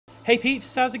Hey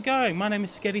peeps, how's it going? My name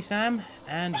is ScaredySam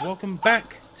and welcome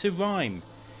back to Rime.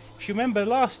 If you remember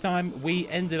last time, we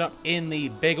ended up in the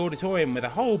big auditorium with a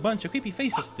whole bunch of creepy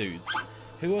faceless dudes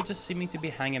who are just seeming to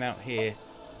be hanging out here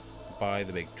by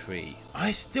the big tree.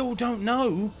 I still don't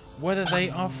know whether they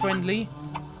are friendly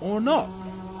or not.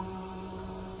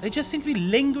 They just seem to be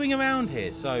lingering around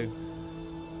here, so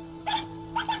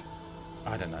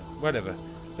I don't know. Whatever.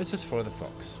 Let's just follow the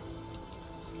fox.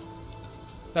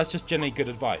 That's just generally good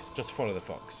advice. Just follow the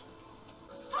fox.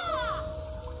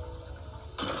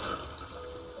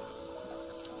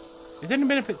 Is there any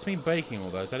benefit to me breaking all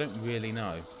those? I don't really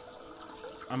know.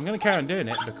 I'm going to carry on doing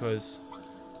it because...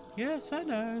 Yes, I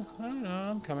know,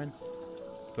 I'm coming.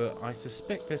 But I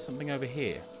suspect there's something over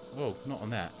here. Oh, not on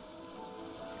that.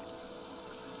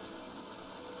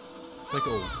 Look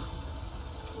at all.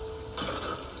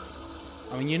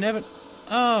 I mean, you never...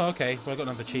 Oh, okay. Well, I've got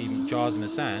another achievement, jars in the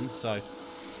sand, so...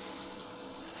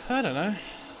 I don't know.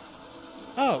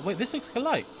 Oh, wait, this looks like a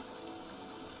light.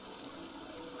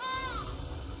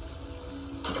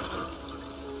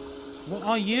 What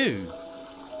are you?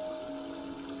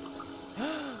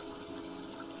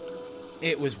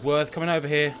 It was worth coming over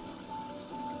here.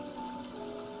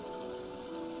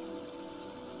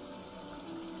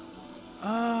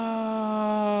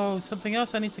 Oh, something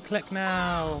else I need to collect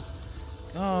now.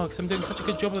 Oh, because I'm doing such a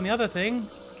good job on the other thing.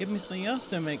 Give me something else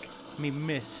to make me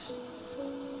miss.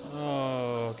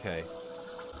 Oh, okay.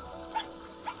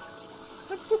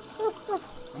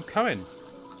 I'm coming.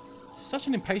 Such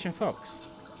an impatient fox.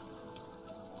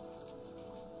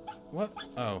 What?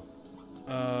 Oh.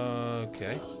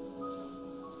 Okay.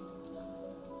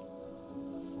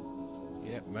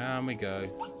 Yep, round we go.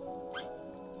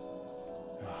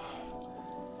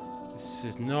 This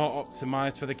is not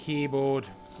optimized for the keyboard,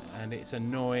 and it's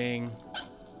annoying.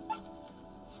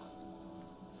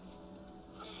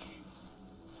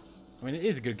 I mean, it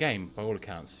is a good game by all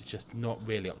accounts. It's just not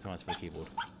really optimized for the keyboard.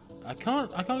 I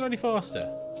can't go any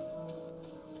faster.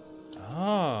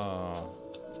 Oh.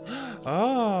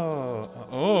 Oh.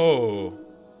 Oh.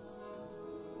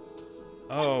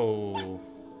 Oh.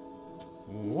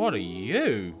 What are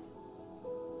you?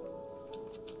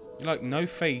 You're like no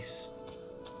face.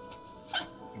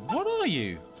 What are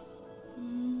you?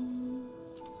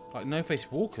 Like no face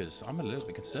walkers. I'm a little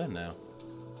bit concerned now.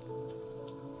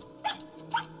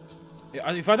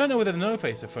 If I don't know whether the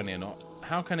no-face are friendly or not,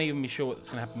 how can I even be sure what's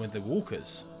going to happen with the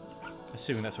walkers?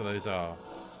 Assuming that's what those are.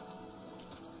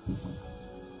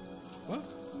 What?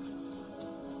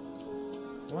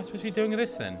 What am I supposed to be doing with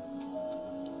this then?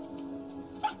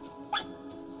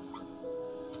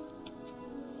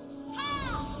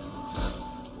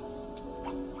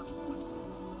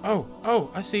 Oh, oh,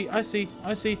 I see.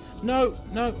 No,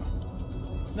 no.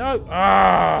 No!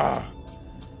 Ah!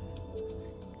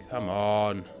 Come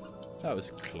on. That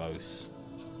was close.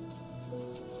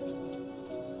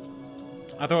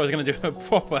 I thought I was going to do a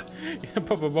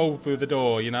proper roll through the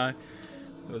door, you know?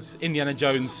 It was Indiana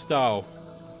Jones style.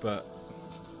 But...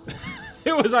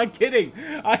 Who was I kidding?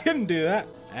 I couldn't do that.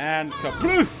 And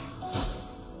kaploof!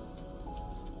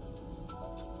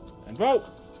 And roll!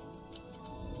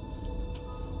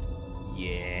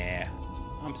 Yeah.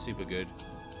 I'm super good.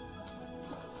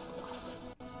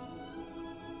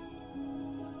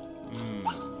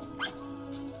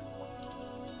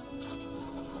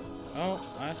 Oh,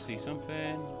 I see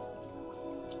something.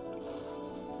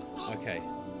 Okay.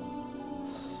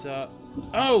 So...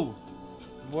 Oh!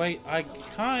 Wait, I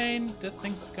kinda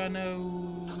think I know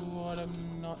what I'm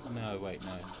not... No, wait,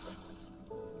 no.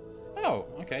 Oh,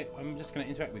 okay. I'm just gonna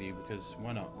interact with you because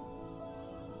why not?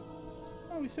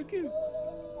 Oh, he's so cute.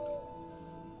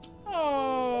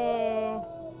 Oh!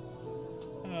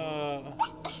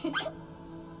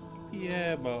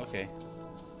 Yeah, well, okay.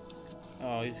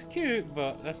 Oh, he's cute,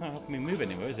 but that's not helping me move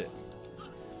anywhere, is it?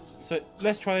 So,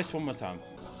 let's try this one more time.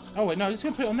 Oh, wait, no, I'm just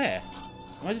going to put it on there.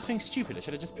 Am I just being stupid? Or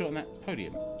should I just put it on that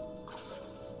podium?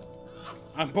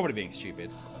 I'm probably being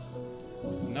stupid.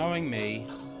 Knowing me,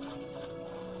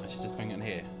 I should just bring it in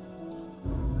here.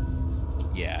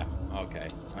 Yeah,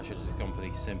 okay. I should have just gone for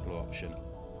the simpler option.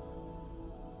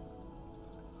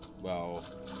 Well,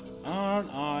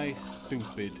 aren't I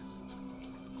stupid?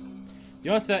 The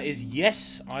answer to that is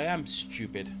yes, I am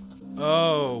stupid.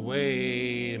 Oh,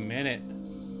 wait a minute.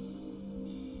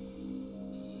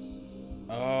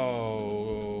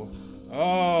 Oh.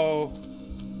 Oh.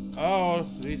 Oh,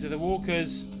 these are the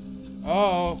walkers.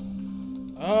 Oh.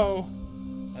 Oh.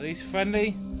 Are these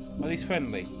friendly? Are these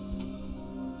friendly?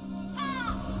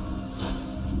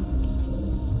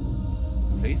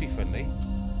 Please be friendly.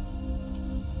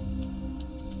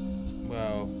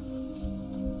 Well,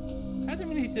 I didn't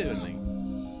really do anything.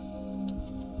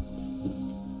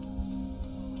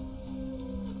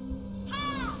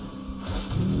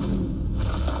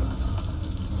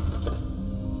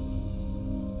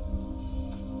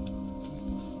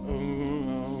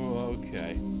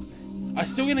 I'm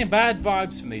still getting bad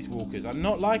vibes from these walkers. I'm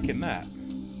not liking that.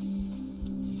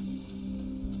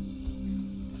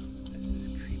 This is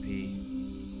creepy.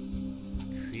 This is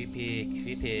creepy,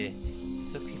 creepy.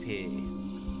 It's so creepy.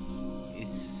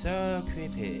 It's so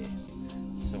creepy.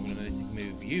 So I'm gonna need to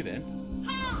move you then.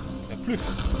 Ploof.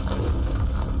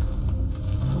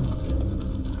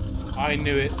 I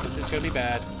knew it. This is gonna be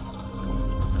bad.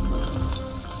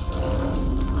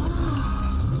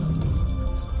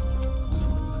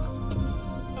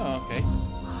 Oh, okay.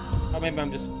 Oh, maybe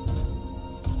I'm just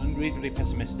unreasonably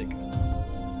pessimistic. It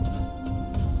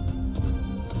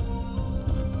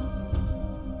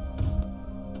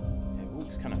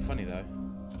walks kind of funny though.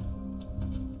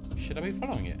 Should I be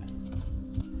following it?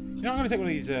 You know, I'm going to take one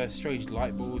of these strange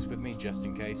light balls with me just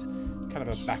in case. Kind of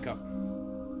a backup.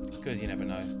 Because you never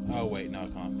know. Oh wait, no I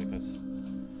can't because...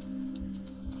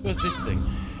 What's this thing?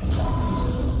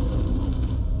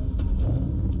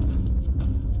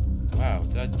 Wow,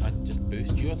 did I just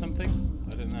boost you or something?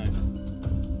 I don't know.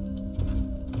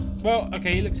 Well,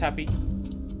 okay, he looks happy.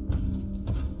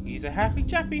 He's a happy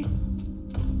chappy.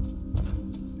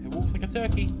 He walks like a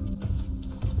turkey.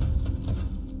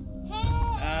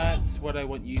 That's what I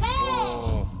want you for.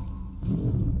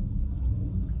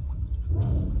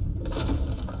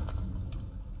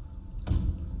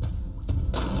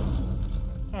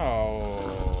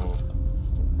 Oh.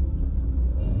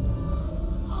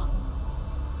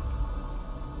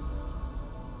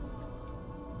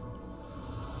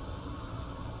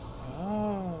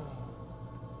 Oh.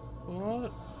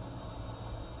 What?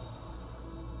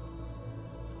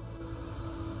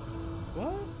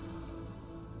 What?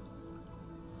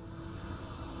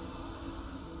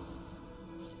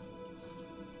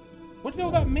 What did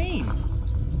all that mean?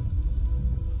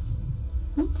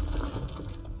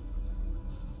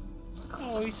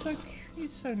 Oh, he's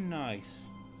so nice.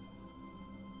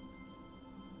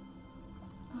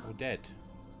 Or dead.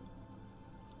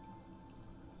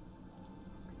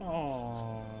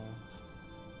 Oh.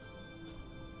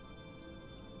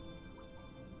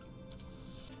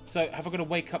 So, have I got to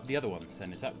wake up the other ones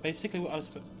then? Is that basically what I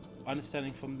was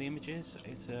understanding from the images?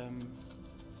 It's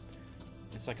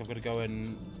like I've got to go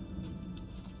and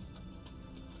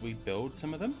rebuild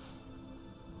some of them.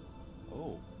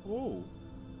 Oh, oh,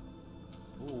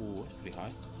 oh! That's pretty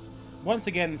high. Once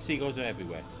again, seagulls are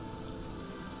everywhere.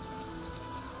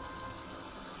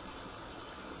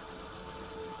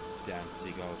 Damn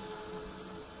seagulls!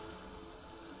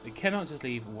 They cannot just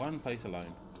leave one place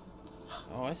alone.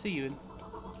 Oh, I see you in.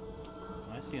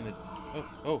 I see you in the. Oh,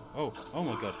 oh, oh! Oh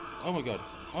my god! Oh my god!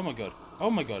 Oh my god!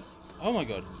 Oh my god! Oh my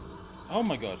god! Oh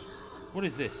my god! What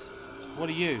is this? What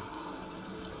are you?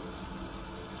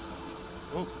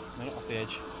 Oh, no, not off the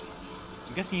edge.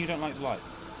 I'm guessing you don't like the light.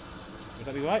 Would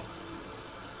that be right?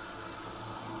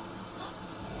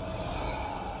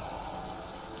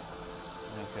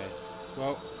 Okay.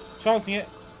 Well, chancing it.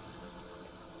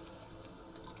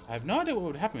 I have no idea what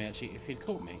would happen actually if he'd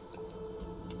caught me.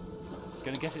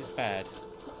 Gonna guess it's bad.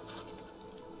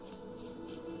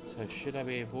 So should I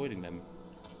be avoiding them?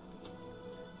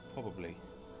 Probably.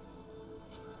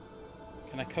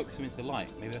 Can I coax them into the light?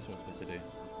 Maybe that's what I'm supposed to do.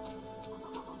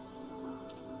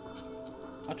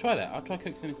 I'll try that. I'll try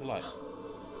coaxing them into the light.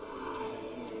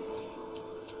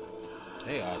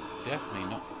 They are definitely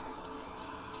not.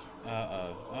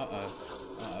 Uh-oh. Uh-oh.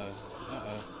 Uh-oh.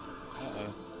 Uh-oh.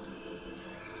 Uh-oh.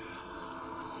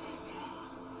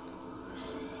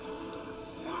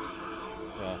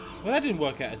 Well, that didn't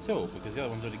work out at all because the other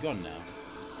one's already gone now.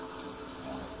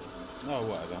 Oh,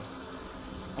 whatever.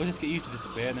 I'll just get you to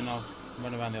disappear and then I'll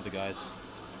run around the other guys.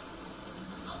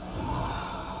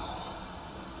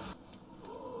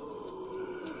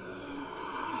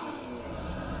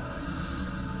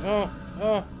 Oh,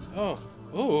 oh, oh,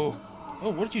 oh, oh,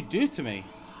 what did you do to me?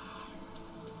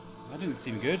 That didn't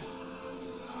seem good.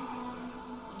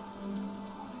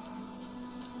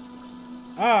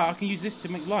 Ah, I can use this to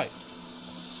make light.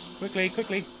 Quickly,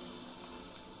 quickly.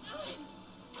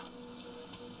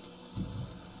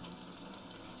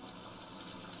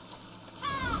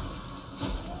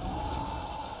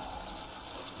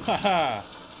 Haha!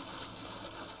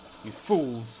 You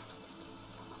fools.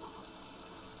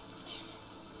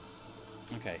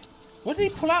 Okay. What did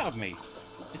he pull out of me?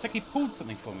 It's like he pulled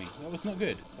something from me. That was not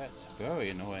good. That's very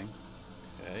annoying.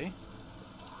 Okay.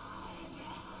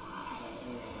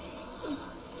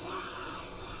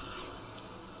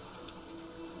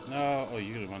 No. Oh,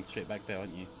 you're going to run straight back there,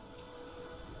 aren't you?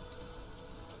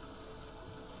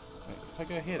 Wait, if I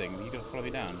go here then, are you going to follow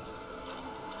me down?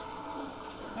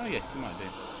 Oh, yes, you might do.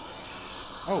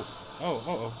 Oh. Oh,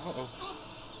 oh, oh, oh, oh.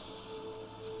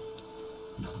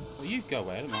 Well, you go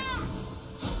away. I don't mind you.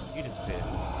 You disappear.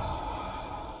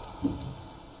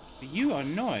 But you are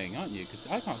annoying, aren't you? Because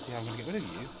I can't see how I'm going to get rid of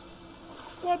you.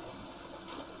 What?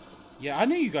 Yeah, I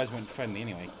knew you guys weren't friendly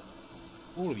anyway.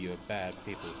 All of you are bad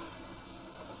people.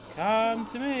 Come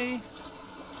to me.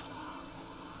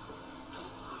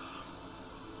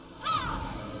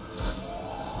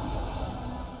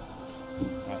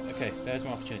 Right, okay, there's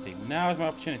my opportunity. Now is my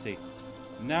opportunity.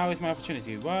 Now is my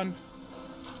opportunity. Run.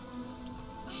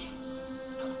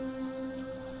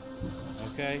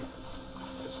 Okay.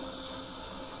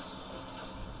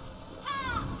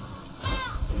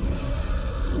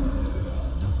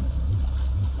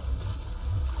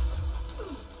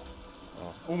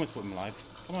 Oh, almost put him alive.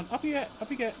 Come on, up you get, up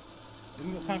you get. We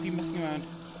haven't got time for you messing around.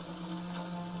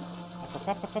 Up,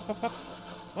 up, up, up, up, up.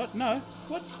 What? No.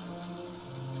 What?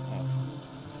 Oh.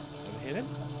 Over here then?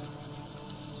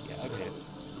 Yeah, over here.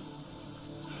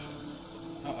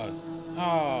 Uh-oh.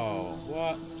 Oh,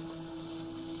 what?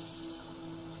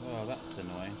 Oh, that's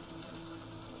annoying.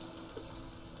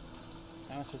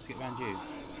 How am I supposed to get around you?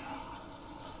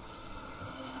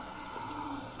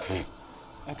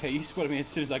 Okay, you spotted me as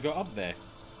soon as I got up there.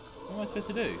 What am I supposed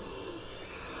to do?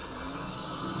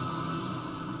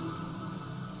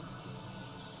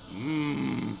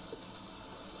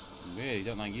 Really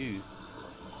don't like you.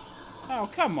 Oh,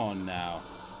 come on now.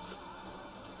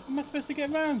 How am I supposed to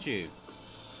get around you?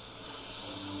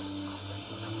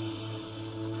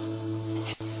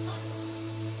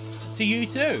 Yes! To you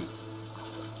too.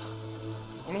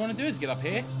 All I want to do is get up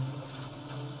here.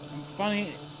 I'm finding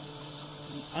it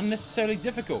unnecessarily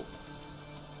difficult.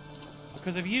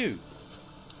 Because of you.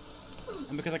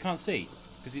 And because I can't see.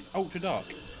 Because it's ultra dark.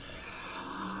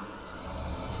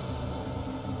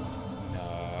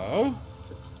 No.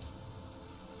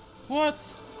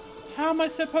 What? How am I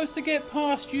supposed to get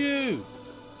past you?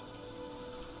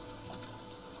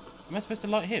 Am I supposed to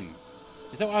light him?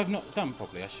 Is that what I've not done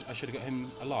properly? I should have got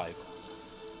him alive.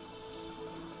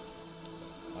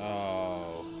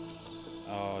 Oh.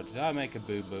 Oh, did I make a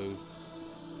boo-boo?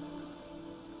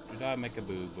 Did I make a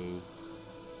boo-boo?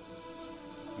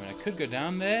 I mean, I could go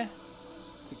down there,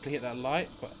 quickly hit that light,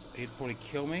 but he'd probably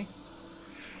kill me.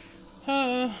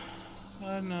 Oh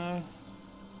no.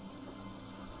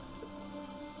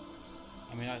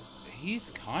 I mean,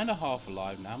 he's kind of half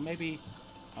alive now. Maybe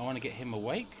I want to get him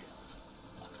awake?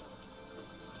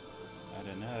 I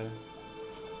don't know.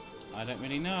 I don't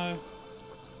really know.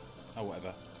 Oh,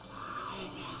 whatever.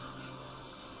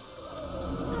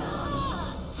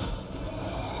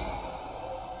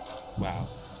 Wow.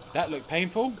 That looked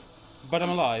painful, but I'm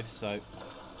alive, so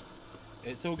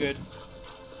it's all good.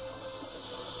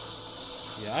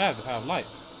 Yeah, I have the power of light.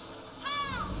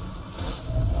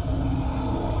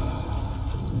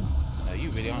 No,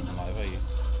 you really aren't alive, are you?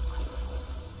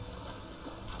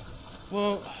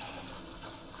 Well,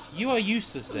 you are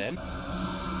useless then.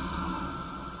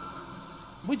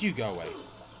 Would you go away?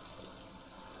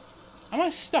 Am I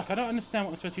stuck? I don't understand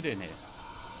what I'm supposed to be doing here.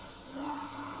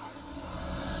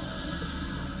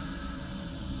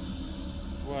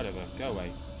 Whatever, go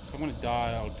away. If I'm gonna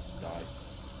die, I'll just die.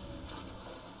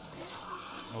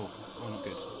 Oh, oh not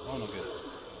good. Oh, not good.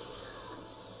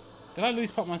 Did I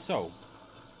lose part of my soul?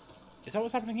 Is that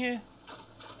what's happening here?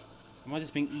 Am I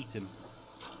just being eaten?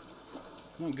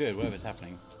 It's not good, whatever's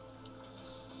happening.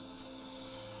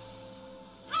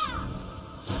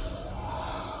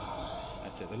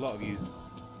 That's it, a lot of you...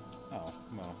 Oh,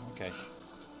 well, okay.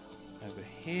 Over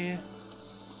here.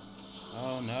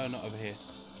 Oh, no, not over here.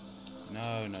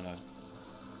 No, no, no.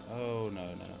 Oh, no,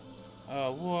 no, no.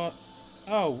 Oh, what?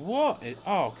 Oh, what?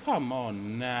 Oh, come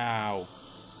on now.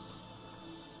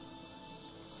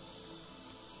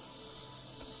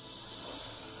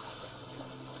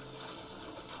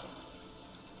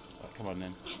 Oh, come on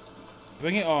then.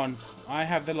 Bring it on. I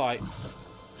have the light.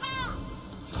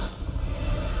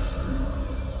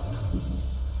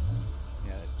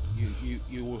 Yeah,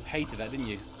 you all hated that, didn't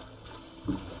you?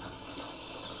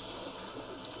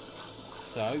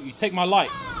 So, you take my light.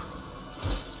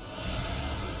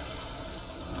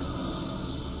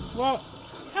 Well,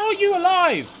 how are you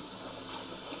alive?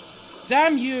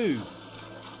 Damn you.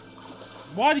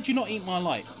 Why did you not eat my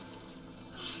light?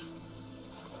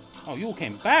 Oh, you all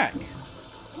came back.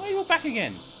 Why are you all back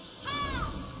again?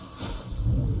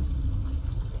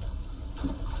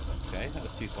 Okay, that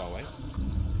was too far away.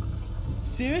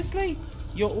 Seriously?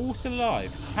 You're all still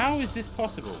alive? How is this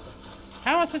possible?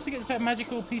 How am I supposed to get to that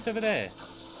magical piece over there?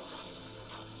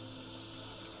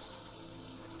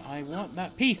 I want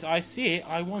that piece. I see it.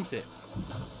 I want it.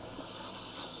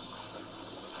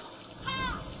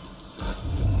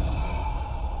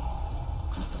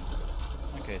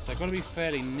 Okay, so I've got to be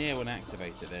fairly near when I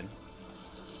activate it then.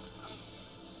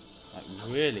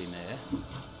 really near.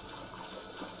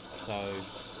 So,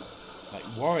 like,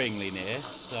 worryingly near.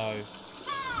 So...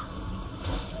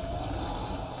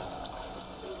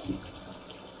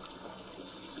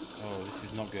 Oh, this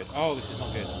is not good. Oh, this is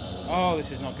not good. Oh,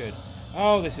 this is not good.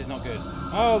 Oh, this is not good.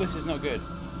 Oh, this is not good.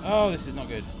 Oh, this is not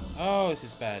good. Oh, this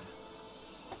is bad.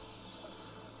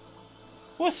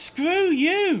 Well, screw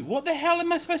you! What the hell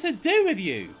am I supposed to do with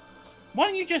you? Why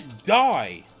don't you just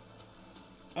die?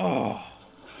 Oh.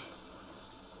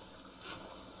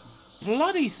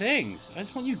 Bloody things. I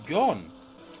just want you gone.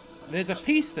 There's a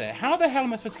piece there. How the hell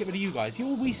am I supposed to get rid of you guys? You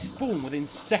all respawn within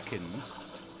seconds.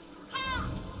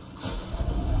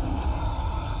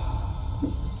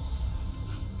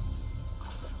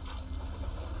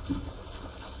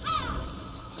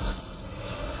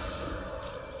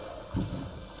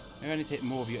 I only take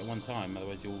more of you at one time,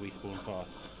 otherwise you'll respawn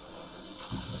fast.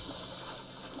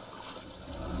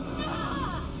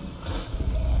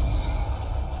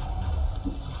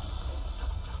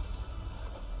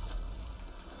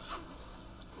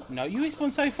 No, you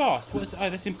respawn so fast. What is? Oh,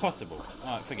 that's impossible.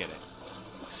 Alright, forget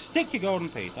it. Stick your golden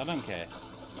piece. I don't care.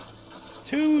 It's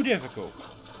too difficult.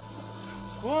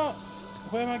 What?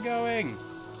 Where am I going?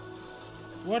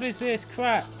 What is this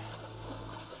crap?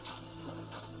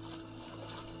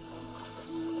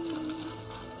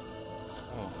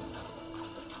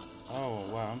 Oh,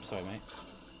 wow, I'm sorry, mate.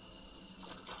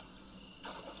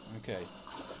 Okay.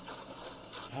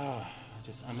 Ah, I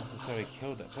just unnecessarily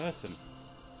killed that person.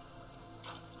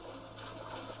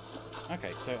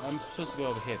 Okay, so I'm supposed to go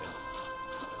over here then.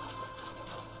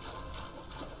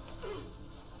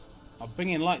 I'll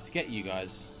bring in light to get you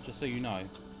guys, just so you know.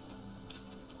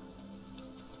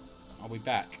 I'll be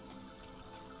back.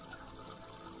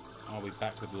 I'll be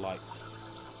back with light.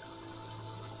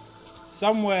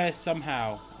 Somewhere,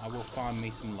 somehow, I will find me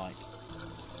some light.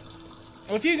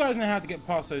 Well, if you guys know how to get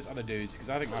past those other dudes, because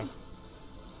I think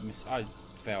I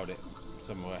failed it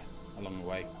somewhere along the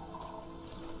way.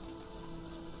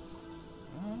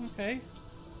 Oh, okay.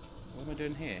 What am I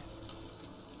doing here?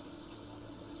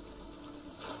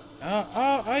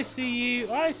 Oh, I see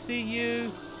you. I see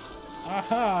you.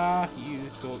 Aha! You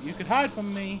thought you could hide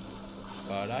from me,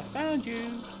 but I found you.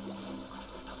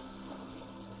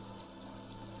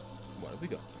 What have we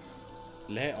got?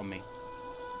 Lay it on me.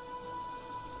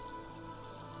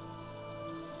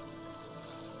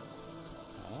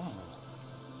 Oh.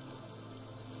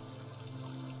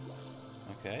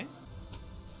 Okay.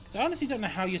 Because I honestly don't know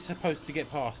how you're supposed to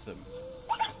get past them.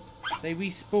 They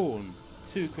respawn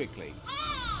too quickly.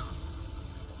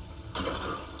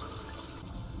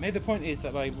 Maybe the point is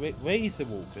that I raise the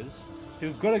walkers,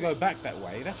 who've got to go back that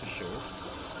way, that's for sure.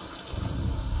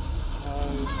 So...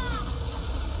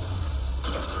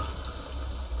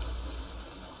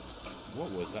 what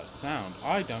was that sound?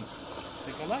 I don't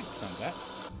think I like the sound of that.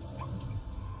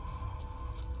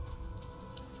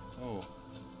 Oh,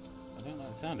 I don't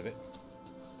like the sound of it.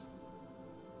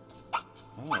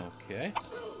 Oh, okay.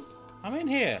 I'm in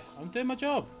here. I'm doing my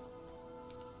job.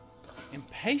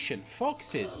 Impatient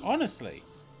foxes, honestly.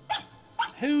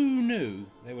 Who knew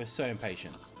they were so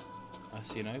impatient? I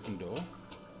see an open door.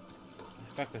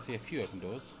 In fact, I see a few open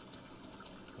doors.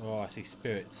 Oh, I see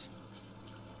spirits.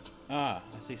 Ah,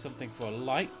 I see something for a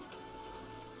light.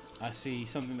 I see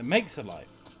something that makes a light,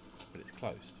 but it's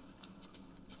closed.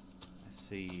 I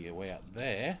see a way out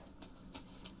there.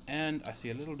 And I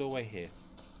see a little doorway here.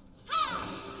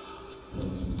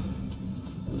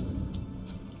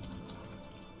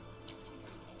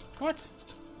 What?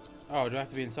 Oh, do I have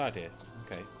to be inside here?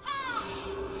 Okay.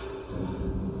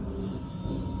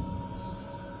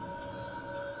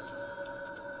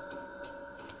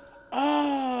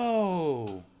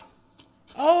 Oh!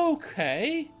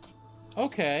 Okay.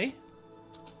 Okay.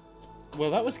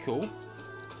 Well, that was cool.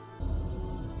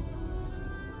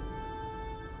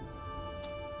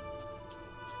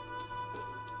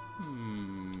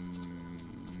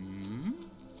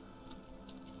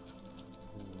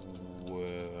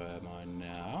 Where am I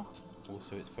now?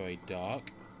 Also, it's very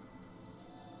dark.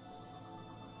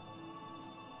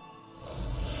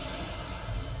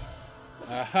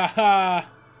 Ahaha!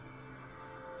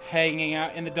 Hanging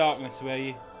out in the darkness, were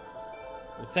you?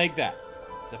 Well, take that.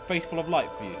 It's a face full of light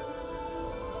for you.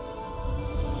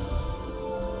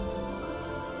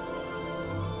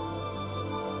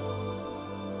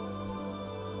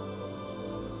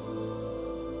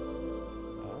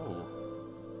 Oh.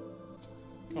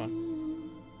 Come on.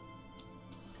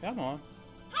 Come on.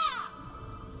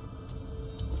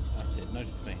 That's it.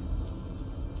 Notice me.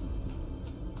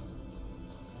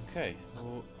 Okay.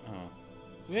 Well, oh.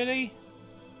 Really?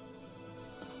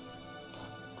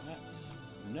 That's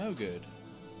no good.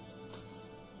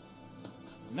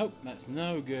 Nope, that's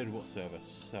no good whatsoever.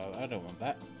 So I don't want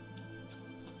that.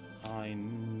 I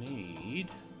need...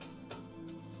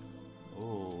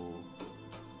 Oh,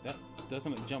 that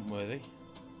doesn't look jump worthy.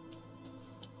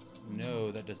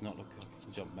 No, that does not look like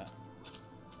a jump mat.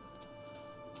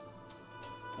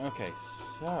 Okay,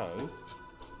 so...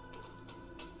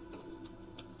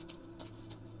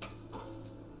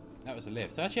 That was a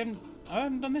lift. So actually I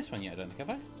haven't done this one yet, I don't think, have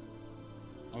I?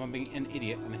 Or am I being an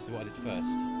idiot and this is what I did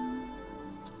first?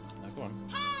 No, go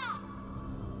on.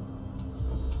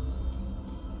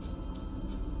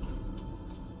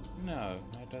 No,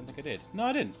 I don't think I did. No,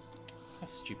 I didn't.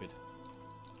 That's stupid.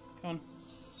 Come on.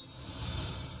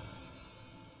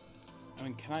 I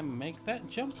mean, can I make that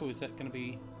jump, or is that going to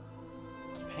be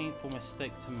a painful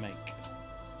mistake to make?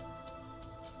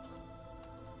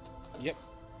 Yep.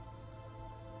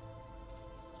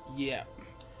 Yeah.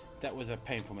 That was a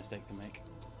painful mistake to make.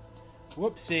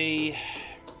 Whoopsie. I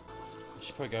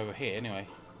should probably go over here anyway.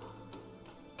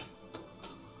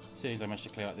 As soon as I manage to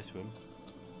clear out this room.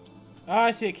 Ah,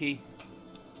 I see a key.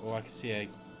 Or I can see a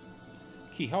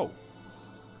keyhole.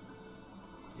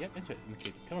 Yep, enter it.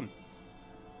 Okay, come on.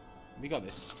 We got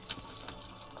this.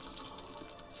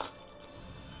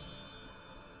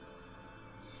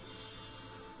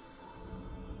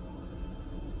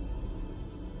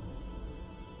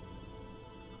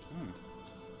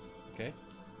 Okay.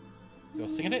 Do I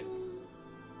sing at it?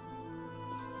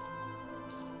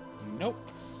 Nope.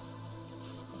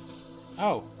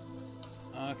 Oh.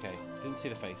 Okay. Didn't see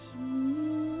the face.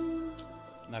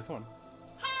 No, come on.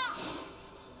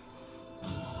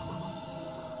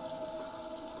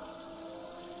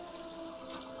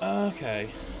 Okay.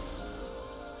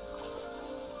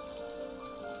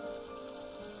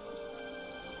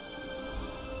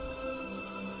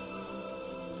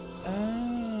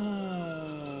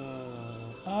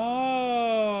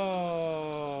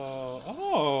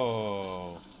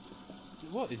 Oh.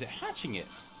 What is it? Hatching it?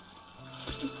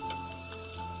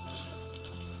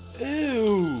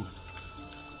 Ew.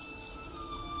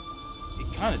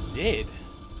 It kind of did.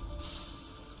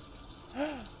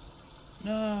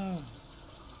 No.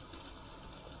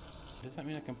 Does that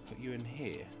mean I can put you in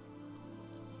here?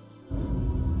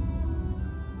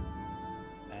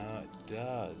 It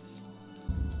does.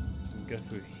 I can go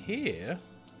through here.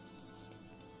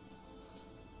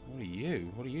 What are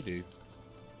you? What do you do?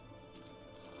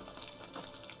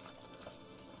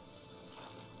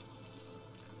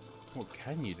 What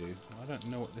can you do? I don't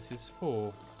know what this is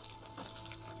for.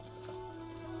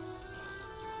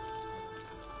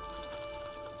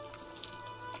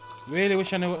 Really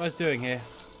wish I knew what I was doing here.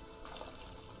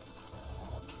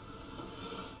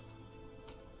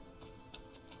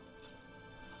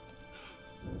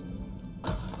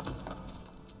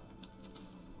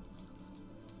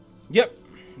 Yep,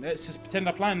 let's just pretend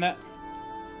I planned that.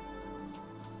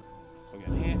 We'll get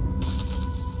in here.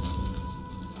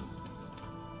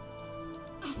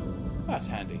 That's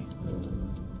handy.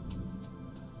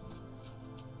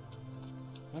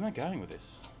 Where am I going with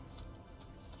this?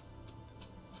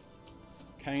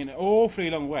 Carrying an awfully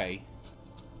long way.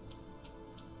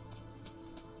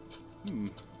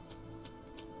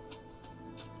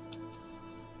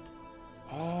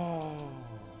 Oh,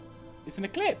 it's an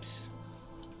eclipse.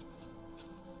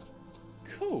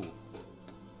 Cool.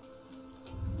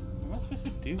 What am I supposed to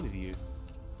do with you?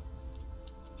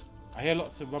 I hear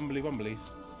lots of rumbly rumblies.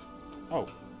 Oh.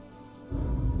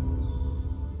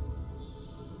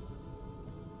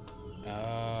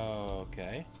 Oh,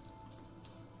 okay.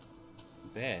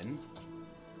 Then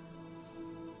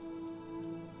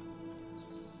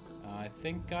I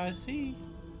think I see.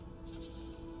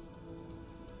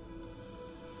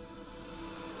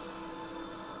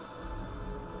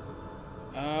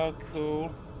 Oh,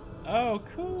 cool. Oh,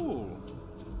 cool.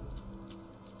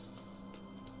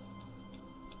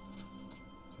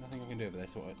 Nothing I can do over there,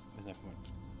 so there's no point.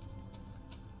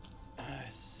 I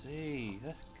see.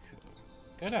 That's cool.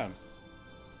 Go down.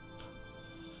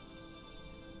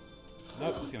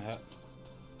 Nope, it's gonna hurt.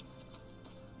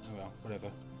 Oh well,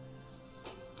 whatever.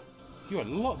 You're a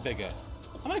lot bigger.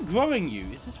 Am I growing you?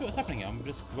 Is this what's happening here? I'm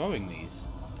just growing these.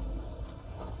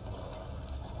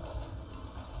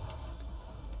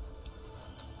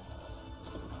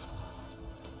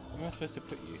 Where am I supposed to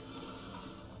put you?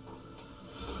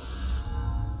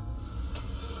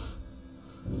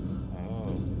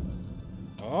 Oh.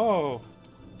 Oh.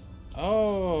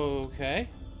 Oh, okay.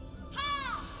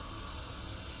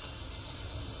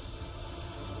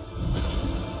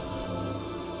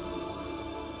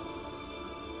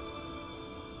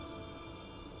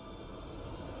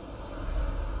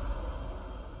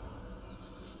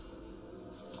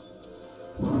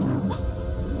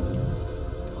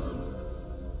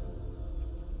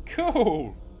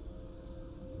 Cool.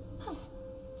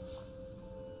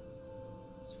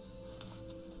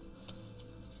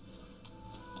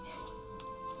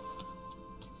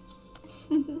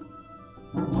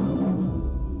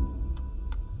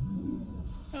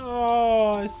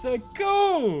 Oh, it's so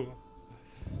cool.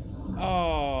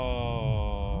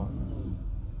 Oh.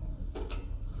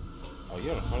 Oh,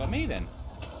 you're gonna follow me then.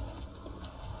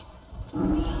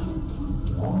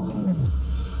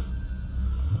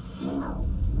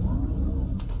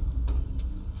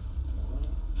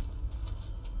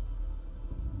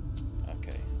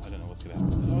 Okay, I don't know what's gonna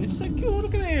happen. Oh, he's so cool.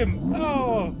 Look at him.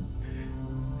 Oh.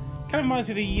 Kind of reminds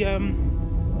me of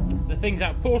the things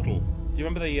out Portal. Do you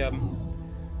remember the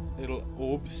little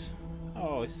orbs?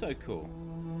 Oh, it's so cool.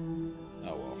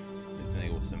 Oh well, isn't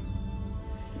it awesome?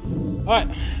 Alright,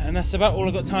 and that's about all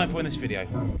I've got time for in this video.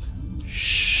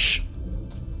 Shh.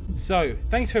 So,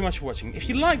 thanks very much for watching. If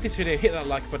you like this video, hit that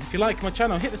like button. If you like my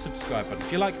channel, hit the subscribe button.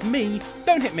 If you like me,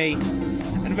 don't hit me.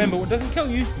 And remember, what doesn't kill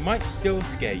you might still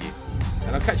scare you.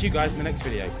 And I'll catch you guys in the next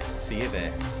video. See you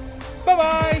there.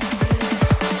 Bye-bye!